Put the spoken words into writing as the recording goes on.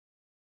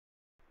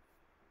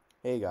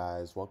Hey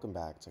guys, welcome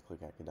back to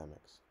Click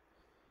Academics.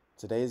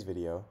 Today's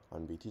video, I'm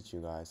going to be teaching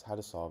you guys how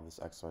to solve this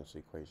exponential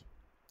equation.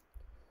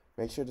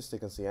 Make sure to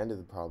stick until the end of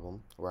the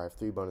problem, where I have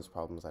 3 bonus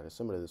problems that are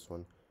similar to this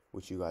one,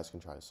 which you guys can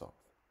try to solve.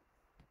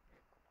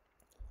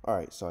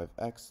 Alright, so I have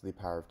x to the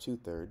power of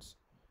 2/3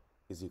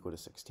 is equal to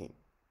 16.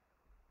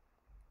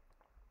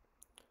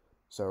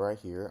 So right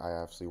here, I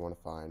actually want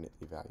to find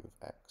the value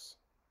of x.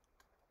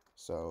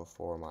 So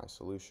for my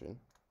solution,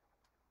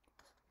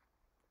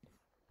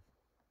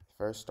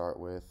 first start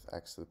with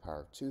x to the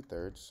power of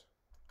 2/3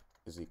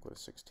 is equal to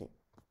 16.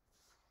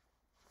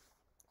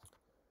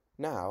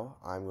 Now,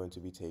 I'm going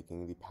to be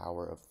taking the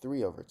power of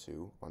 3 over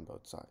 2 on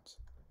both sides.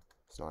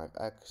 So now I have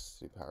x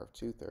to the power of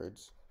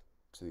 2/3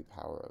 to the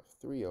power of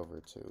 3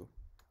 over 2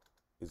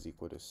 is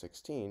equal to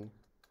 16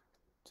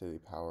 to the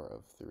power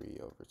of 3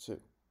 over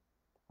 2.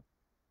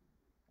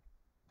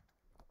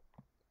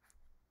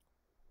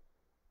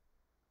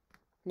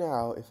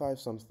 Now, if I have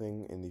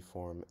something in the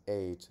form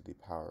a to the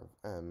power of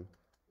m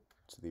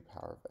to the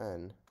power of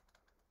n,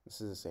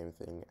 this is the same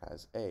thing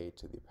as a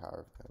to the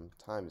power of m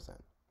times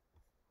n.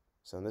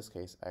 So in this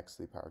case, x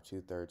to the power of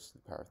 2/3 to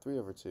the power of 3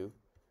 over 2,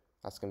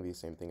 that's going to be the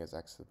same thing as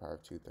x to the power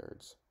of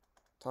 2/3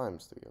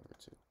 times 3 over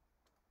 2.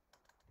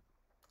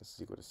 This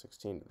is equal to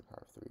 16 to the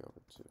power of 3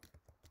 over 2.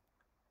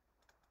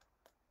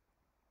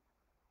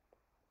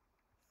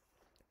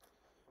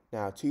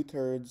 Now,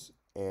 2/3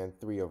 and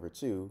 3 over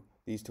 2,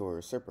 these two are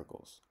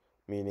reciprocals,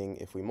 meaning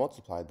if we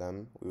multiplied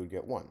them, we would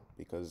get 1,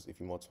 because if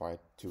you multiply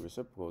two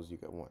reciprocals, you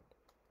get 1.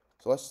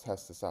 So let's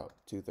test this out.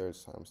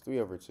 2/3 times 3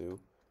 over 2,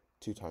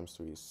 2 times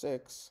 3 is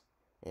 6,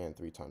 and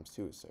 3 times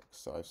 2 is 6.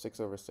 So I have 6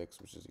 over 6,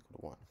 which is equal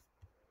to 1.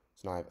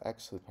 So now I have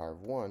x to the power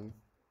of 1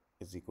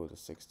 is equal to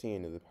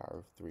 16 to the power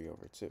of 3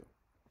 over 2.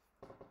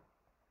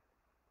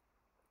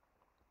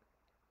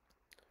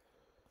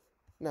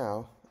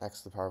 Now,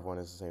 x to the power of 1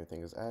 is the same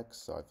thing as x,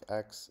 so I have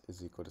x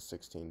is equal to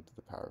 16 to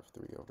the power of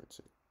 3 over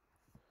 2.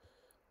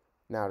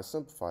 Now, to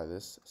simplify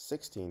this,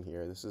 16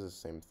 here, this is the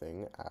same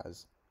thing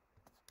as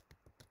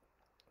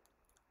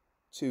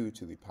 2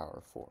 to the power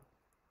of 4.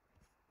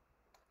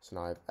 So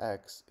now I have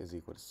x is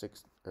equal to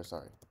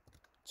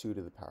 2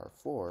 to the power of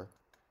 4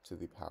 to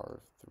the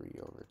power of 3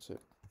 over 2.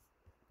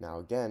 Now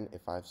again,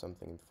 if I have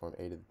something in the form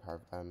a to the power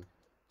of m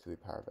to the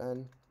power of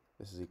n,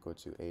 this is equal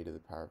to a to the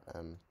power of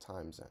m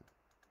times n.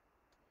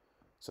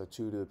 So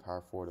 2 to the power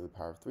of 4 to the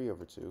power of 3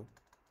 over 2,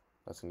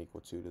 that's going to equal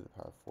 2 to the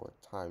power of 4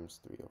 times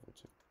 3 over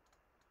 2.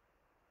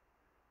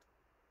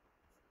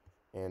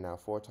 And now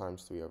 4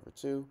 times 3 over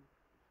 2,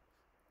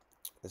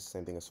 this is the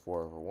same thing as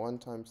 4 over 1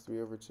 times 3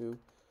 over 2.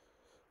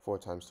 4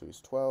 times 3 is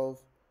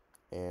 12,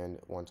 and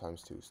 1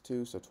 times 2 is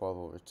 2, so 12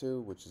 over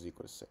 2, which is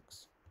equal to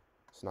 6.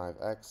 So now I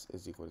have x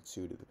is equal to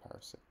 2 to the power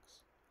of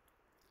 6.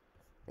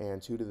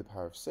 And 2 to the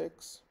power of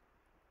 6,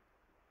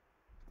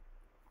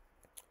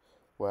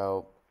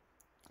 well,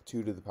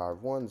 2 to the power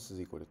of 1, this is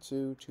equal to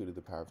 2. 2 to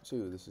the power of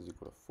 2, this is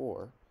equal to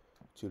 4.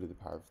 2 to the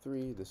power of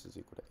 3, this is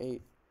equal to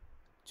 8.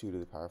 2 to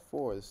the power of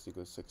 4, this is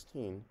equal to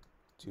 16.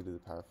 2 to the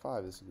power of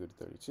 5, this is equal to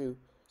 32.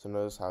 So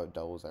notice how it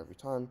doubles every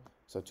time.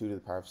 So 2 to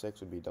the power of 6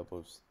 would be double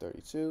of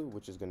 32,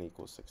 which is going to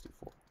equal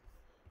 64.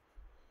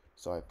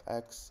 So I have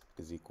x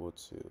is equal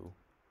to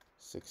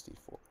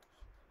 64.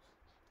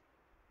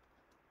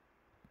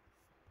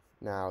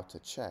 Now to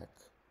check,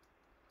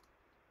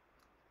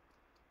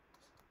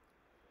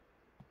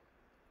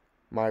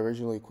 my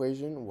original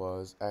equation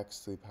was x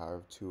to the power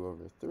of 2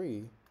 over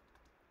 3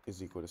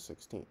 is equal to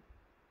 16.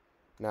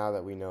 Now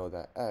that we know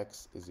that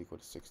x is equal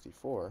to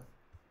 64,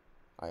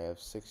 I have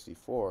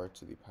 64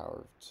 to the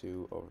power of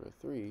 2 over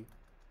 3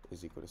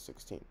 is equal to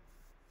 16.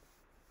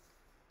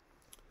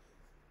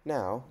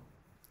 Now,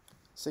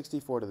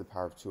 64 to the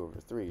power of 2 over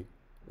 3,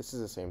 this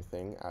is the same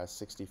thing as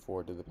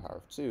 64 to the power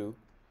of 2.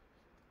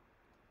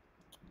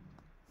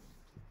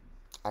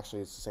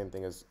 Actually, it's the same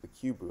thing as the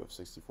cube root of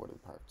 64 to the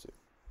power of 2.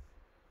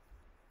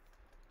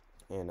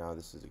 And now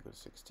this is equal to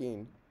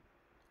 16.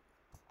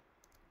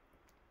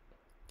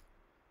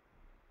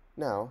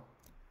 Now,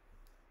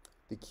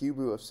 the cube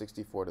root of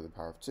 64 to the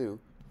power of 2,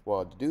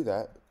 well, to do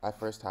that, I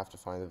first have to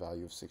find the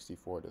value of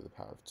 64 to the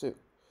power of 2.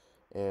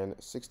 And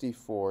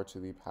 64 to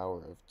the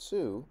power of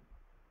 2,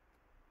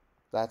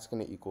 that's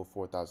going to equal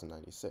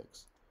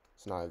 4,096.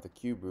 So now I have the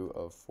cube root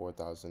of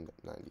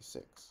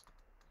 4,096.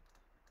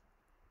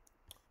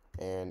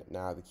 And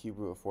now the cube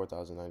root of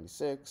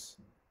 4,096,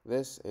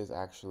 this is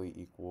actually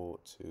equal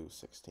to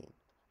 16.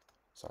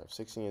 So I have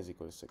 16 is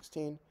equal to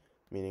 16,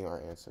 meaning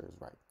our answer is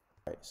right.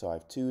 Right, so I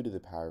have 2 to the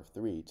power of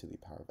 3 to the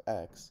power of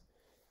x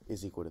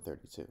is equal to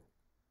 32.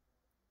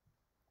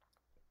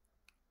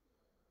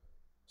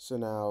 So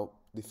now,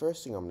 the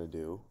first thing I'm going to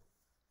do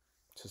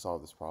to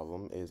solve this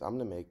problem is I'm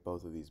going to make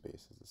both of these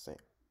bases the same.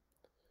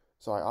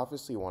 So I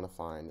obviously want to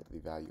find the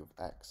value of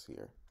x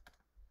here.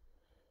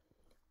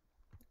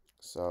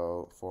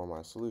 So for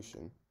my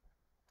solution,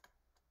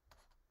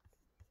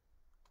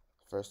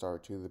 first start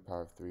with 2 to the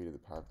power of 3 to the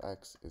power of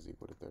x is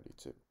equal to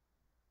 32.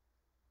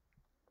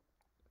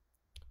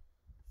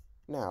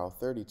 Now,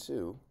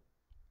 32,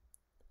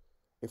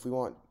 if we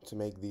want to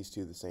make these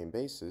two the same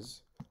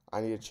bases,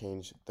 I need to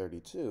change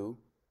 32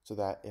 so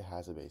that it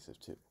has a base of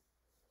 2.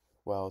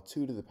 Well,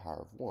 2 to the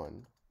power of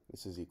 1,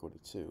 this is equal to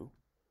 2.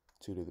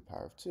 2 to the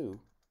power of 2,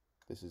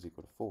 this is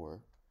equal to 4.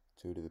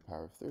 2 to the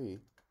power of 3,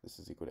 this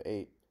is equal to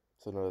 8.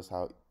 So notice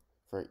how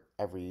for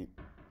every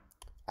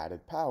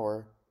added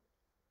power,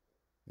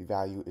 the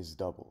value is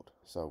doubled.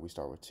 So we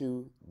start with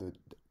 2. The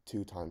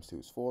 2 times 2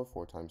 is 4.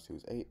 4 times 2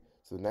 is 8.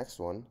 So the next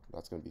one,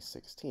 that's going to be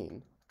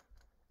 16.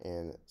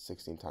 And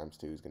 16 times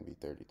 2 is going to be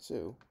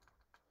 32.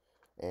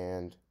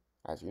 And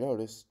as you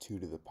notice, 2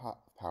 to the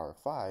power of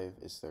 5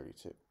 is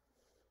 32.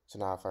 So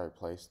now if I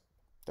replace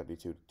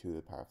 32 to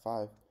the power of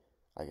 5,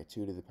 I get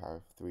 2 to the power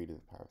of 3 to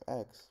the power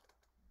of x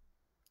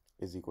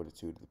is equal to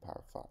 2 to the power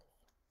of 5.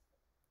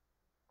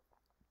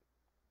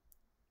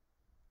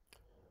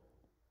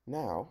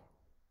 Now,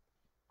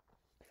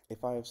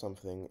 if I have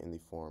something in the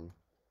form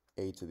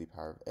a to the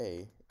power of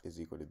a is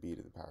equal to b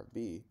to the power of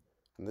b,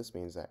 then this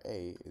means that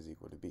a is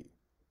equal to b.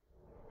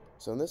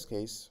 So in this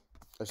case,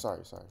 if I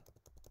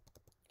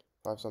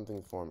have something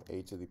in the form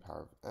a to the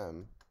power of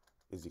m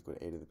is equal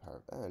to a to the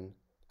power of n,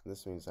 then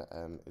this means that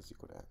m is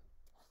equal to n.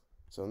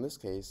 So in this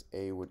case,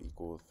 a would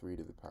equal 3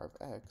 to the power of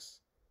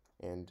x,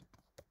 and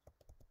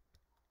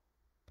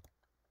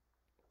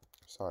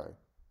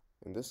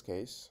in this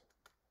case,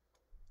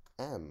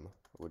 m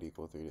would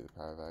equal 3 to the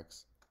power of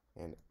x,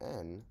 and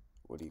n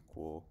would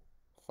equal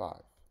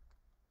 5,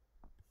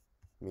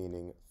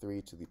 meaning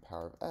 3 to the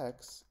power of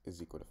x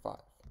is equal to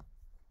 5.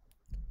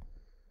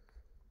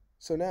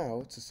 So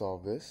now, to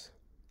solve this,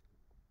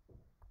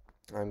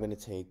 I'm going to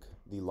take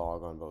the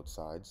log on both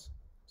sides.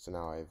 So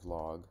now I have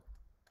log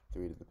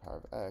 3 to the power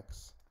of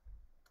x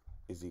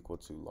is equal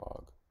to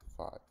log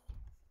 5.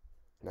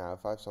 Now,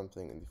 if I have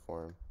something in the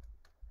form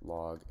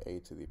log a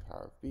to the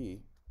power of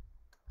b,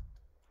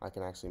 I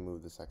can actually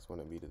move this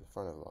exponent b to the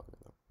front of the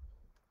logarithm.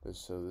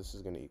 So this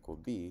is going to equal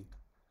b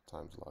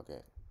times log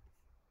a.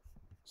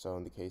 So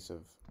in the case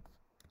of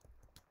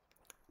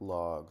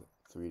log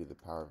 3 to the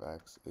power of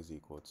x is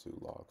equal to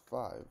log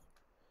 5,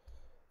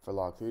 for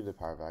log 3 to the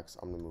power of x,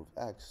 I'm going to move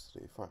x to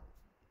the front.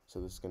 So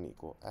this is going to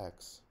equal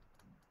x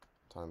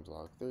times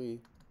log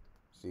 3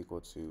 is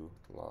equal to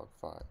log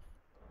 5.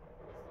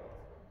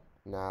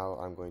 Now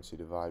I'm going to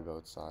divide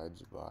both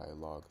sides by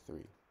log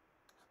 3.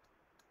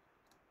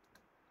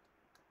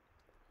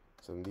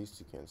 So then these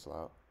two cancel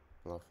out.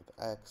 I'm left with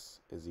x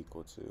is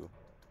equal to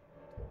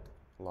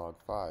log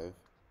 5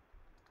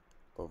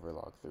 over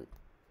log 3.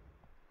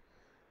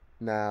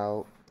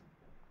 Now,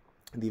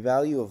 the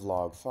value of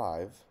log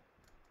 5,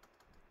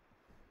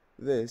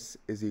 this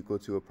is equal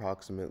to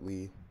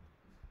approximately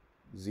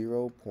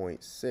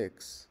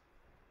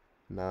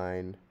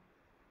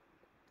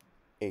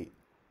 0.698.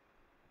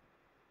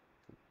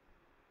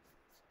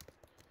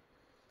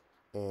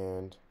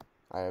 And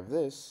I have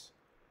this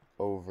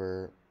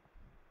over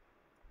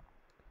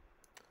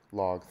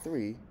log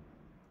 3,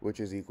 which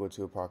is equal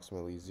to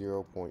approximately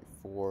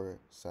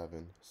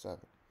 0.477.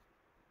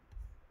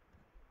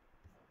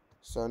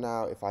 So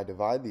now if I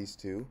divide these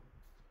two,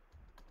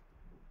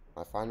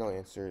 my final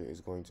answer is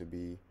going to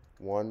be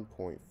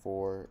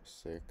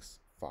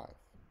 1.465.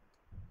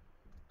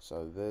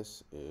 So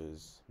this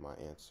is my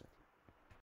answer.